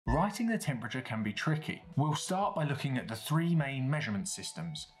Writing the temperature can be tricky. We'll start by looking at the three main measurement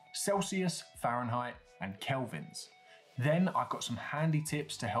systems: Celsius, Fahrenheit, and Kelvins. Then I've got some handy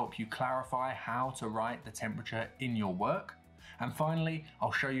tips to help you clarify how to write the temperature in your work. And finally,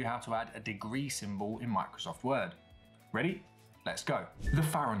 I'll show you how to add a degree symbol in Microsoft Word. Ready? Let's go. The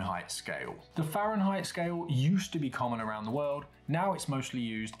Fahrenheit scale. The Fahrenheit scale used to be common around the world, now it's mostly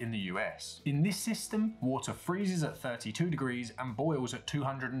used in the US. In this system, water freezes at 32 degrees and boils at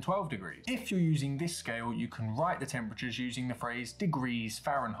 212 degrees. If you're using this scale, you can write the temperatures using the phrase degrees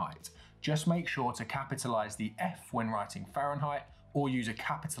Fahrenheit. Just make sure to capitalize the F when writing Fahrenheit, or use a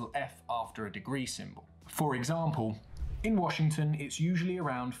capital F after a degree symbol. For example, in Washington, it's usually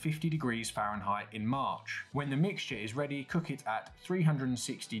around 50 degrees Fahrenheit in March. When the mixture is ready, cook it at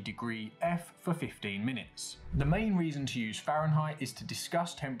 360 degree F for 15 minutes. The main reason to use Fahrenheit is to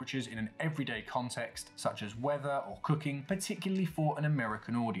discuss temperatures in an everyday context, such as weather or cooking, particularly for an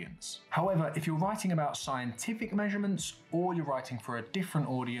American audience. However, if you're writing about scientific measurements, or you're writing for a different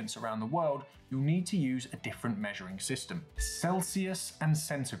audience around the world, you'll need to use a different measuring system: Celsius and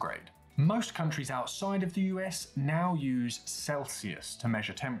Centigrade. Most countries outside of the US now use Celsius to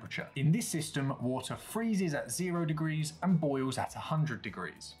measure temperature. In this system, water freezes at 0 degrees and boils at 100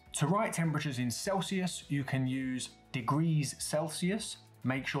 degrees. To write temperatures in Celsius, you can use degrees Celsius,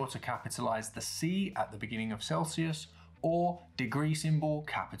 make sure to capitalize the C at the beginning of Celsius, or degree symbol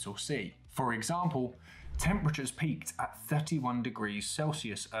capital C. For example, temperatures peaked at 31 degrees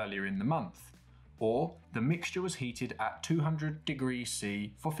Celsius earlier in the month, or the mixture was heated at 200 degrees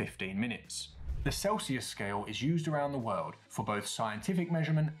C for 15 minutes. The Celsius scale is used around the world for both scientific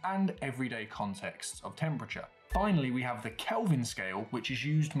measurement and everyday contexts of temperature. Finally, we have the Kelvin scale, which is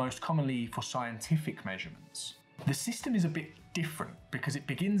used most commonly for scientific measurements. The system is a bit different because it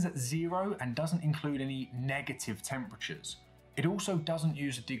begins at 0 and doesn't include any negative temperatures. It also doesn't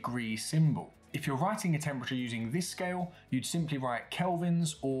use a degree symbol. If you're writing a temperature using this scale, you'd simply write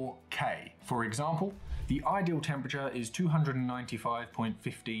kelvins or K. For example, the ideal temperature is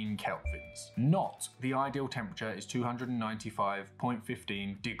 295.15 kelvins, not the ideal temperature is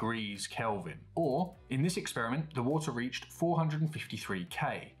 295.15 degrees Kelvin. Or, in this experiment, the water reached 453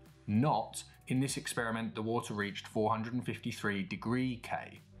 K, not, in this experiment, the water reached 453 degree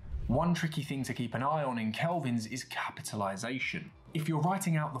K. One tricky thing to keep an eye on in kelvins is capitalization. If you're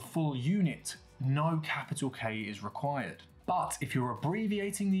writing out the full unit, no capital K is required. But if you're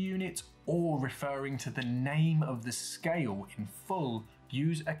abbreviating the unit or referring to the name of the scale in full,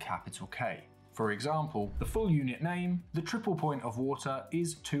 use a capital K. For example, the full unit name, the triple point of water,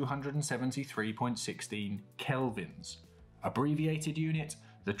 is 273.16 kelvins. Abbreviated unit,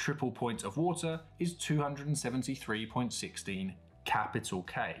 the triple point of water, is 273.16 capital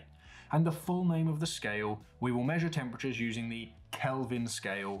K. And the full name of the scale, we will measure temperatures using the Kelvin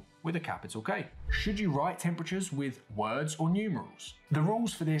scale with a capital K. Should you write temperatures with words or numerals? The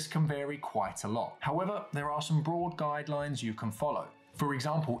rules for this can vary quite a lot. However, there are some broad guidelines you can follow. For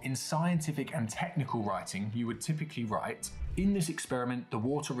example, in scientific and technical writing, you would typically write, in this experiment, the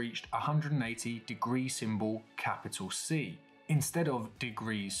water reached 180 degree symbol capital C, instead of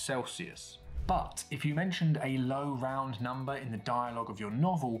degrees Celsius. But if you mentioned a low round number in the dialogue of your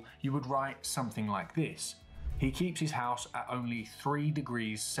novel, you would write something like this: "He keeps his house at only 3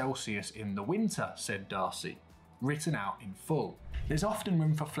 degrees Celsius in the winter," said Darcy, written out in full. There's often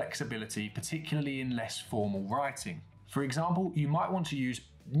room for flexibility, particularly in less formal writing. For example, you might want to use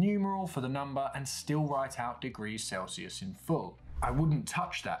numeral for the number and still write out degrees Celsius in full. "I wouldn't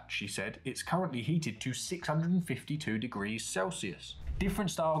touch that," she said. "It's currently heated to 652 degrees Celsius."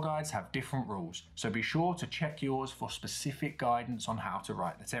 Different style guides have different rules, so be sure to check yours for specific guidance on how to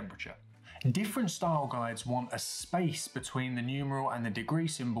write the temperature. Different style guides want a space between the numeral and the degree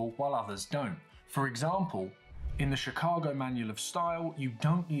symbol, while others don't. For example, in the Chicago Manual of Style, you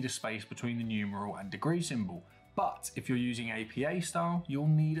don't need a space between the numeral and degree symbol, but if you're using APA style, you'll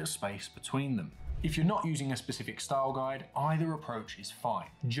need a space between them. If you're not using a specific style guide, either approach is fine.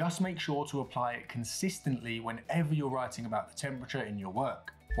 Just make sure to apply it consistently whenever you're writing about the temperature in your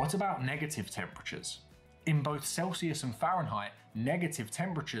work. What about negative temperatures? In both Celsius and Fahrenheit, negative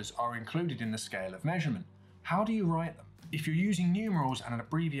temperatures are included in the scale of measurement. How do you write them? If you're using numerals and an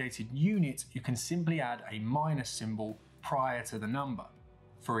abbreviated unit, you can simply add a minus symbol prior to the number.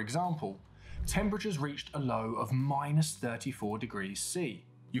 For example, temperatures reached a low of minus 34 degrees C.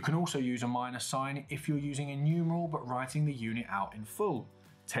 You can also use a minus sign if you're using a numeral but writing the unit out in full.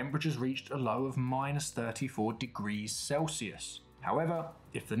 Temperatures reached a low of minus 34 degrees Celsius. However,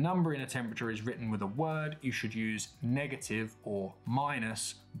 if the number in a temperature is written with a word, you should use negative or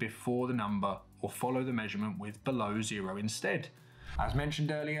minus before the number, or follow the measurement with below 0 instead. As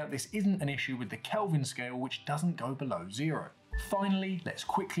mentioned earlier, this isn't an issue with the Kelvin scale, which doesn't go below 0. Finally, let's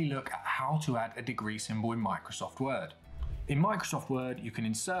quickly look at how to add a degree symbol in Microsoft Word. In Microsoft Word, you can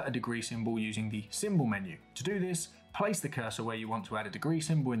insert a degree symbol using the symbol menu. To do this, place the cursor where you want to add a degree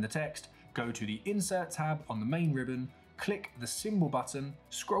symbol in the text, go to the Insert tab on the main ribbon, click the symbol button,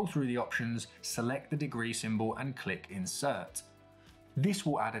 scroll through the options, select the degree symbol and click Insert. This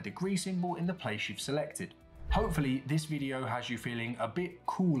will add a degree symbol in the place you've selected. Hopefully this video has you feeling a bit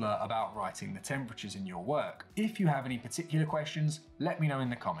cooler about writing the temperatures in your work. If you have any particular questions, let me know in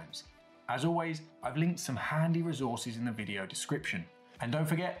the comments. As always, I've linked some handy resources in the video description. And don't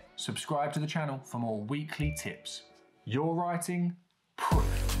forget, subscribe to the channel for more weekly tips. Your writing,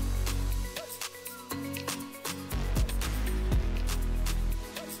 proof.